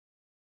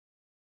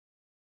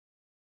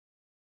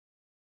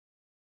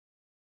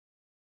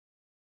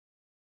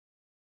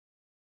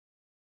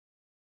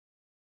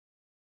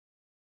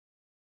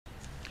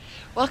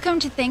Welcome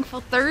to Thankful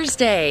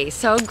Thursday.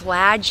 So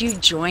glad you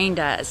joined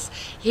us.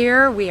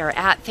 Here we are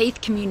at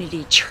Faith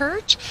Community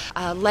Church,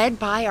 led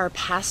by our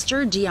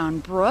pastor, Dion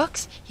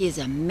Brooks. He is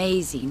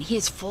amazing. He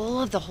is full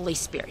of the Holy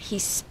Spirit. He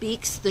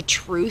speaks the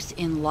truth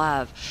in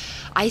love.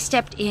 I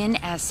stepped in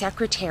as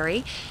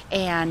secretary,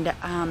 and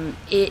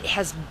it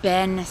has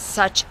been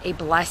such a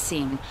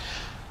blessing.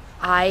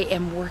 I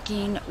am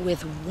working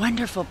with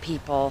wonderful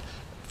people,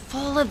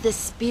 full of the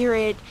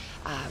Spirit.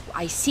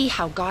 I see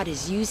how God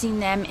is using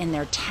them in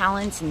their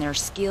talents and their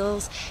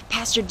skills.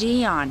 Pastor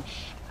Dion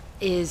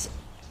is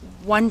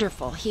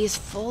wonderful. He is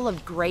full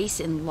of grace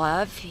and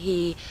love.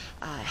 He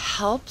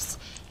helps.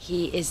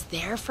 He is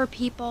there for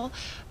people.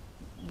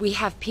 We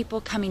have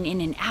people coming in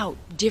and out,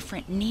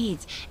 different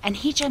needs, and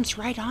he jumps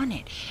right on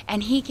it.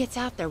 And he gets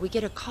out there. We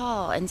get a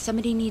call and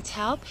somebody needs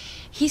help.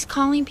 He's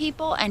calling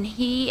people, and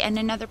he and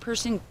another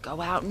person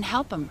go out and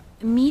help them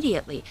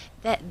immediately.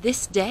 That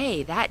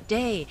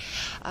day,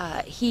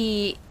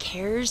 he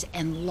cares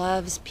and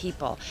loves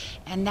people.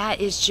 And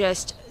that is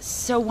just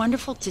so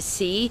wonderful to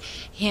see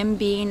him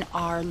being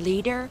our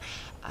leader.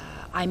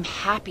 I'm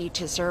happy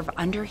to serve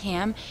under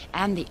him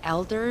and the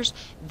elders.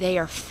 They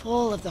are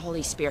full of the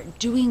Holy Spirit,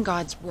 doing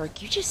God's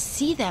work. You just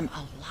see them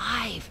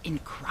alive in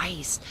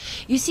Christ.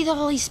 You see the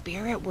Holy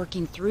Spirit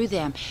working through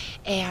them,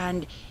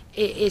 and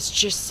it's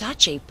just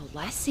such a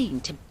blessing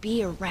to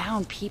be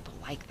around people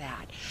like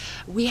that.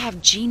 We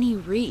have Jeannie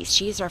Reese.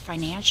 She is our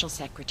financial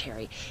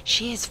secretary.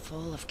 She is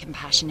full of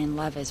compassion and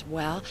love as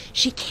well.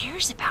 She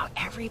cares about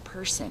every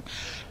person.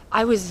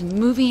 I was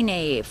moving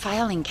a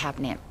filing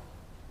cabinet,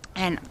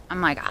 and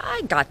I'm like,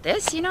 I got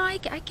this, I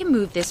can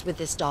move this with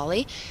this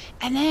dolly.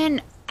 And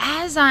then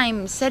as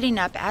I'm setting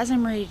up, as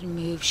I'm ready to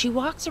move, she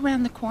walks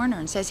around the corner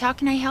and says, how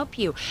can I help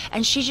you?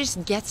 And she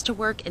just gets to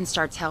work and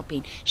starts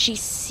helping. She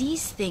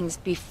sees things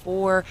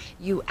before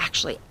you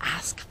actually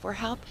ask for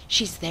help.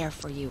 She's there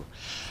for you.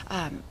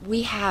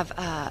 We have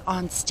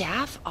on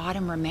staff,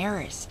 Autumn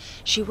Ramirez.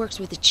 She works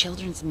with the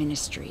children's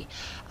ministry.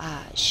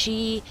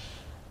 She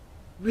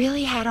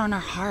really had on her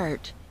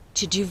heart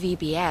to do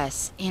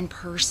VBS in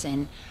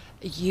person,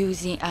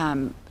 using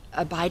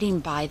abiding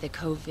by the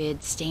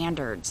COVID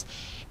standards,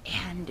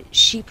 and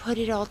she put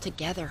it all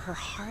together. Her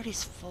heart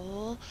is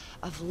full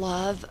of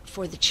love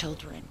for the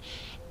children,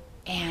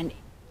 and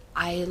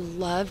I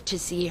love to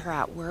see her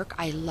at work.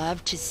 I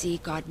love to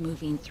see God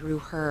moving through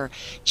her.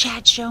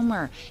 Chad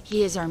Schomer,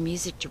 he is our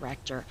music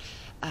director.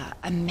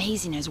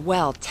 Amazing as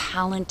well,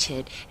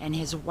 talented, and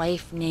his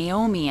wife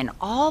Naomi, and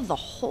all the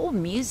whole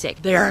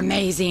music. They're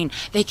amazing.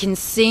 They can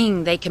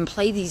sing, they can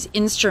play these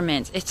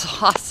instruments. It's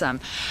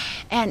awesome.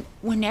 And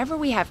whenever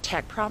we have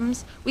tech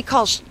problems, we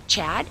call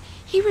Chad.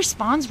 He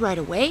responds right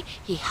away.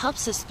 He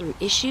helps us through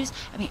issues.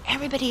 I mean,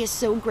 everybody is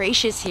so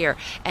gracious here,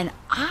 and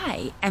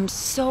I am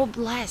so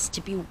blessed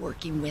to be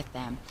working with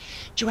them.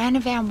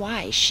 Joanna Van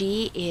Wy,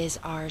 she is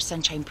our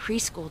Sunshine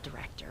Preschool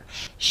director.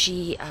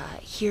 She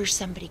hears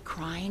somebody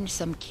crying,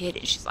 some kid,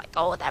 and she's like,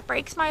 oh, that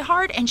breaks my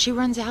heart, and she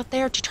runs out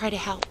there to try to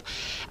help.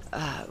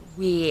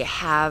 We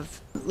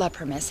have La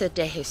Promesa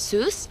de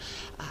Jesus,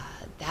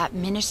 that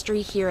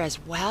ministry here as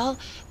well.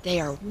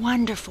 They are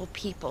wonderful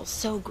people,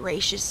 so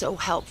gracious, so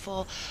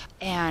helpful,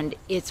 and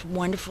it's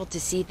wonderful to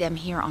see them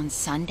here on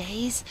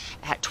Sundays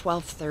at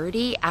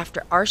 12:30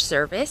 after our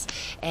service,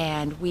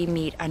 and we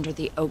meet under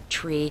the oak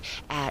tree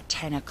at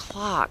 10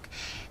 o'clock.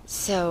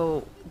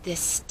 So this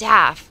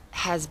staff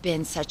has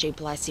been such a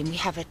blessing. We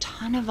have a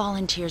ton of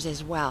volunteers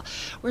as well.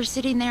 We're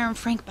sitting there and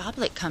Frank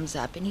Boblet comes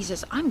up and he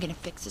says, I'm going to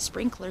fix the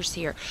sprinklers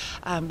here.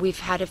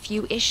 We've had a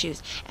few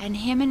issues, and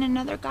him and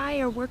another guy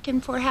are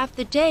working for half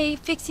the day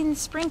fixing the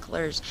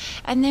sprinklers.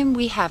 And then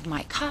we have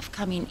Mike Huff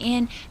coming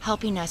in,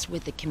 helping us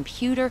with the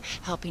computer,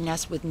 helping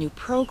us with new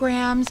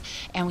programs.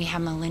 And we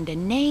have Melinda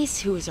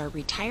Nace, who is our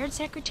retired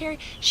secretary.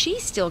 She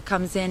still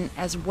comes in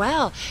as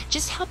well,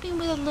 just helping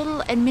with a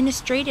little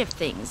administrative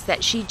things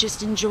that she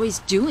just enjoys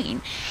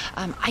doing.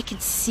 I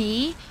can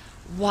see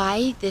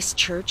why this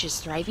church is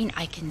thriving.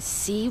 I can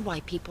see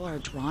why people are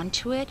drawn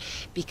to it,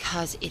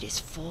 because it is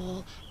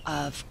full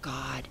of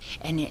God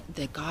and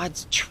the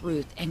God's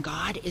truth, and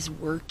God is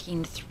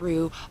working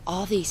through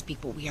all these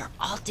people. We are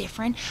all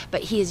different,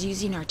 but he is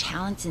using our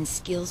talents and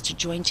skills to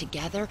join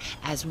together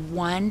as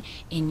one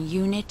in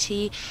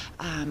unity,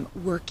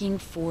 working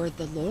for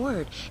the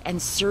Lord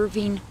and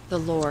serving the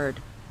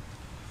Lord.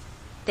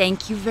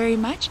 Thank you very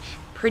much.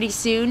 Pretty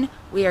soon,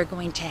 we are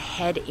going to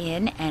head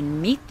in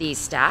and meet these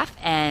staff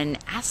and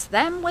ask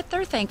them what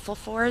they're thankful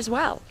for as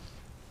well.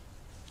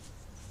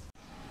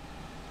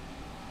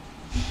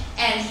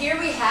 And here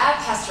we have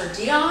Pastor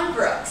Dion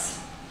Brooks.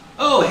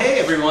 Oh, hey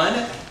everyone,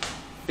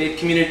 Faith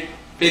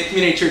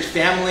Community Church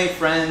family,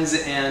 friends,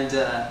 and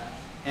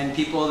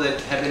people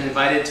that have been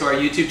invited to our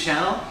YouTube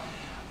channel.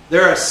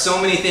 There are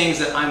so many things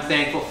that I'm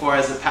thankful for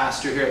as a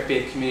pastor here at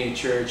Faith Community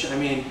Church. I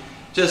mean,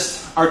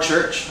 just our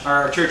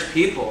church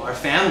people, our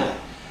family.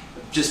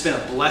 Just been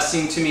a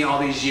blessing to me all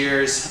these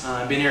years.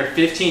 I've been here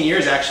 15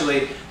 years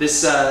actually.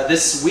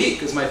 This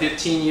week is my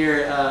 15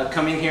 year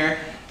coming here.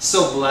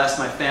 So blessed,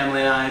 my family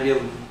and I,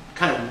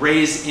 kind of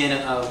raised in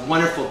a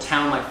wonderful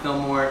town like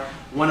Fillmore,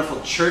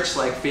 wonderful church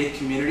like Faith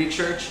Community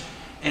Church.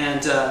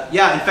 And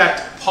yeah, in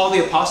fact, Paul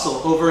the Apostle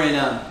over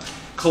in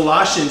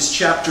Colossians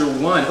chapter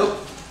 1,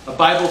 a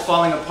Bible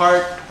falling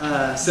apart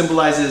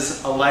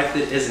symbolizes a life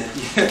that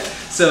isn't.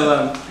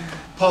 So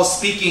Paul's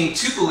speaking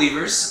to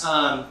believers,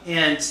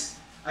 and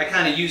I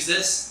kind of use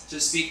this to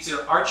speak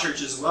to our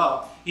church as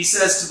well. He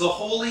says, to the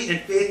holy and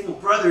faithful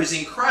brothers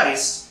in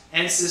Christ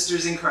and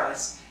sisters in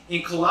Christ,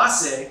 in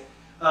Colossae,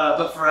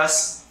 but for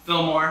us,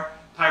 Fillmore,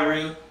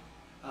 Piru,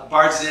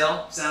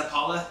 Bardesdale, Santa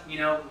Paula, you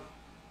know,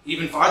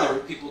 even farther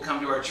people come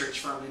to our church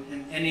from,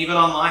 and even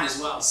online as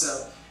well.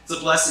 So it's a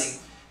blessing.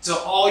 To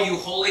all you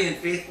holy and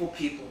faithful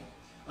people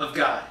of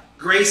God,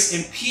 grace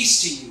and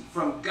peace to you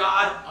from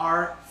God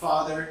our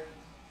Father.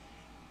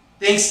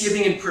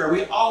 Thanksgiving and prayer.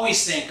 We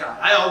always thank God.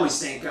 I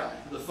always thank God,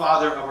 the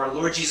Father of our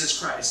Lord Jesus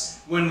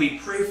Christ, when we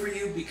pray for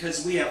you,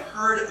 because we have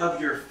heard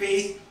of your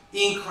faith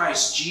in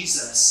Christ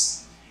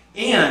Jesus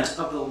and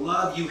of the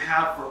love you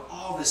have for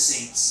all the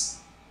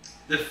saints.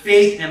 The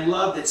faith and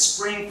love that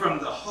spring from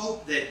the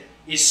hope that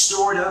is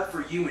stored up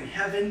for you in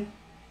heaven,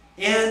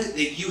 and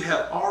that you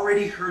have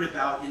already heard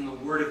about in the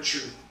word of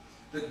truth,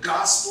 the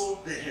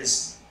gospel that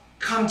has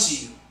come to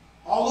you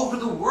all over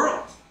the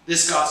world.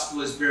 This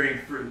gospel is bearing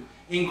fruit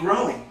and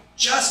growing,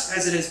 just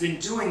as it has been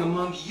doing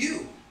among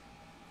you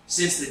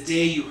since the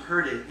day you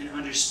heard it and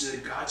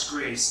understood God's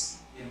grace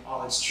in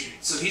all its truth.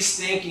 So he's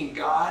thanking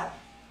God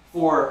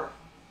for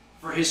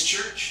his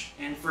church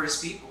and for his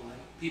people and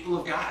people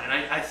of God. And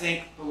I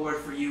thank the Lord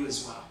for you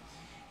as well.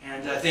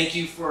 And thank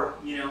you for,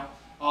 you know,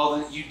 all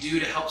that you do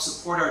to help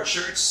support our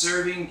church,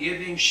 serving,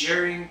 giving,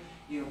 sharing,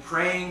 you know,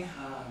 praying,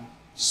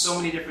 so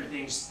many different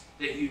things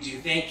that you do.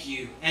 Thank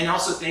you. And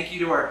also thank you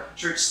to our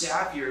church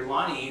staff here,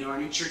 Lonnie, you know, our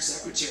new church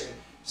secretary.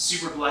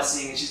 Super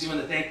blessing, and she's doing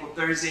the Thankful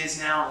Thursdays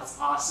now. It's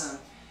awesome.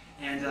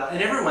 And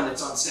everyone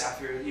that's on staff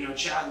here, you know,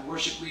 Chad, the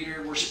worship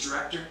leader, worship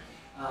director,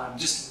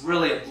 just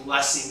really a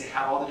blessing to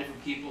have all the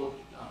different people.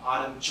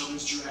 Autumn,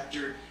 children's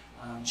director,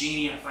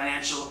 Jeannie, a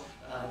financial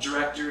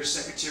director,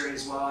 secretary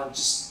as well, and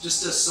just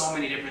does so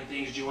many different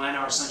things. Joanna,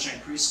 our Sunshine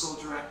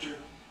Preschool director.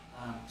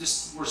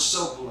 Just we're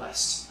so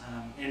blessed.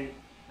 And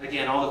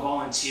again, all the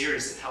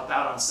volunteers that help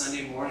out on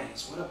Sunday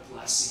mornings. What a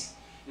blessing.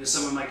 You know,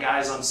 some of my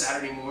guys on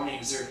Saturday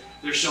mornings,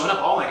 they're showing up,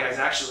 all my guys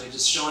actually,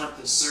 just showing up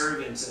to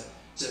serve and to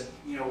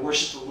you know,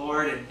 worship the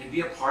Lord and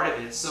be a part of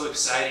it. It's so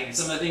exciting. And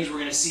some of the things we're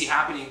going to see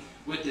happening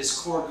with this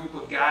core group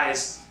of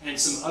guys and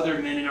some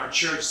other men in our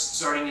church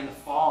starting in the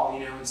fall,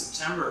 you know, in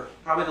September,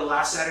 probably the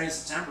last Saturday in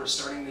September,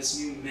 starting this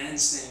new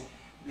men's thing.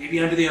 Maybe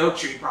under the oak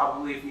tree,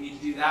 probably, if we need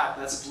to do that.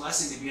 That's a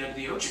blessing to be under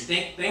the oak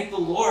tree. Thank the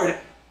Lord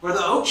for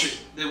the oak tree,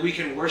 that we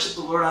can worship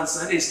the Lord on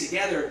Sundays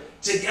together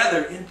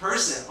in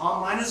person,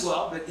 online as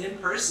well, but in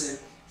person,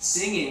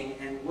 singing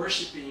and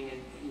worshiping,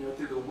 and you know,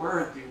 through the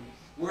word, through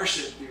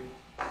worship, through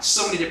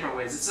so many different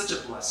ways. It's such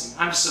a blessing.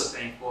 I'm just so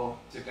thankful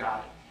to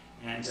God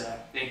and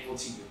thankful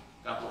to you.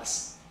 God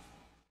bless.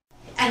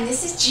 And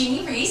this is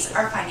Jeannie Reese,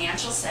 our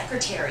financial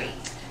secretary.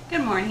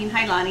 Good morning.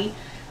 Hi, Lonnie.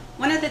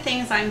 One of the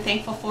things I'm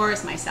thankful for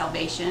is my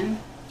salvation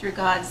through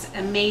God's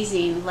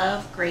amazing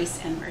love, grace,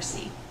 and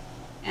mercy.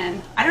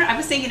 And I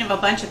was thinking of a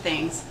bunch of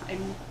things.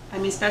 I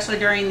mean, especially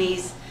during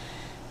these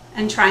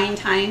trying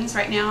times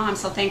right now, I'm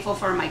so thankful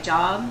for my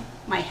job,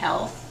 my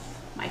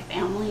health, my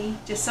family,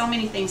 just so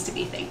many things to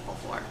be thankful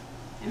for.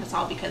 And it's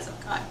all because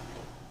of God.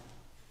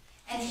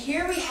 And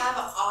here we have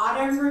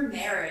Autumn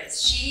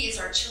Ramirez. She is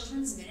our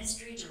Children's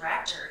Ministry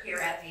Director here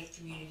at Faith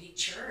Community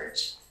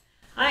Church.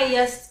 Hi,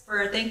 yes,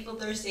 for Thankful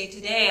Thursday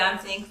today, I'm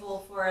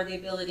thankful for the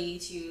ability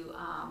to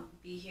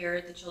be here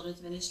at the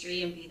Children's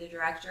Ministry and be the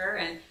director,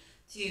 and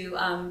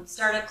to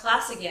start up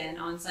class again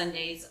on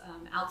Sundays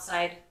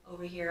outside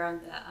over here on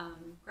the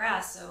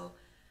grass. So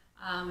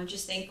I'm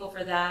just thankful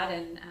for that,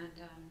 and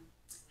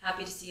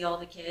happy to see all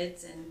the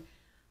kids, and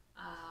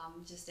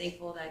just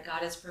thankful that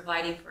God is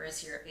providing for us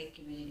here at Faith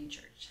Community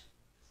Church.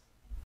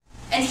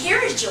 And here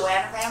is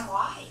Joanna Van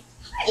White.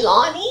 Hi,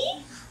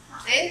 Lonnie.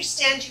 I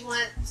understand you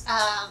want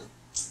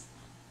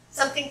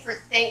something for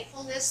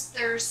Thankfulness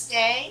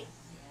Thursday. Yes.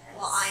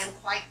 Well, I am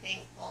quite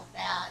thankful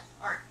that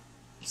our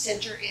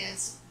center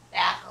is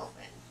back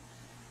open.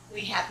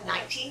 We have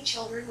 19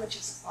 children, which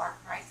is a far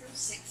cry from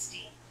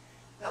 60,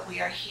 but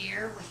we are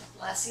here with the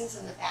blessings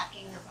and the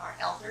backing of our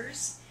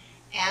elders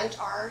and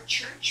our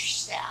church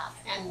staff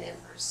and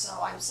members. So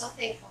I'm so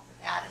thankful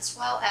for that, as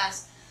well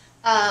as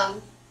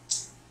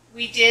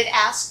we did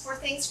ask for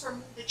things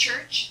from the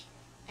church,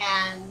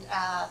 and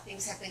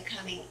things have been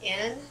coming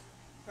in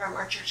from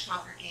our church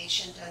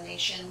congregation,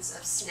 donations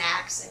of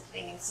snacks and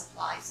cleaning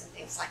supplies and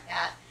things like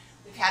that.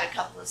 We've had a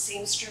couple of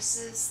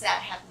seamstresses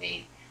that have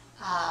made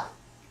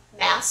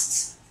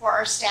masks for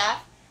our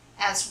staff,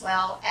 as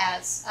well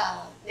as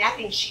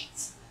napping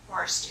sheets for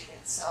our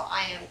students. So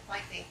I am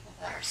quite thankful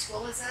that our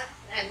school is up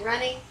and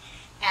running,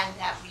 and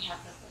that we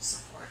have the full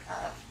support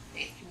of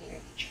Faith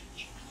Community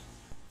Church.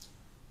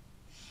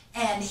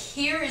 And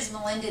here is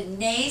Melinda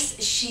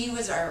Nace. She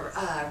was our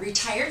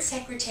retired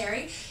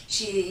secretary.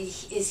 She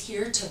is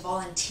here to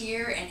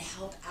volunteer and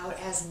help out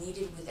as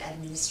needed with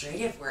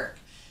administrative work.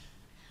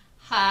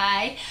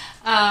 Hi.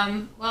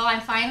 Well,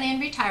 I'm finally in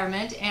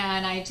retirement,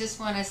 and I just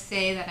want to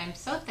say that I'm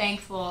so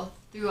thankful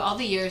through all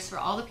the years for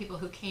all the people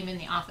who came in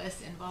the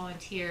office and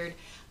volunteered.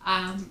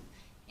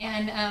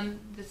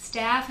 The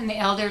staff and the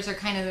elders are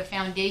kind of the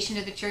foundation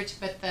of the church,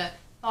 but the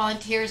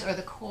volunteers are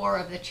the core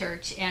of the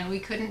church, and we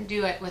couldn't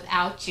do it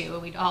without you.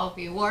 We'd all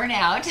be worn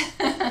out.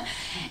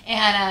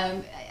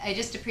 And I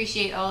just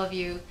appreciate all of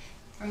you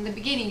from the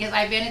beginning, because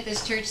I've been at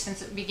this church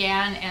since it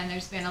began, and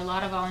there's been a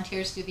lot of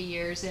volunteers through the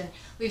years, and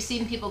we've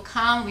seen people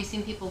come, we've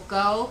seen people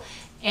go,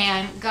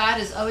 and God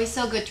is always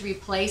so good to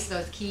replace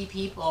those key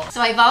people.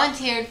 So I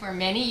volunteered for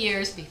many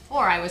years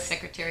before I was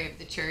secretary of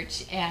the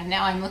church, and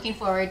now I'm looking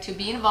forward to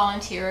being a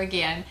volunteer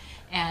again.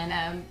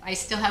 And I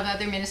still have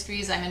other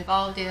ministries I'm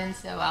involved in,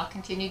 so I'll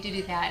continue to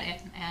do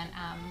that, and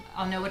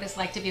I'll know what it's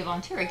like to be a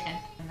volunteer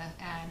again. And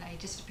I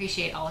just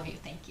appreciate all of you.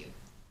 Thank you.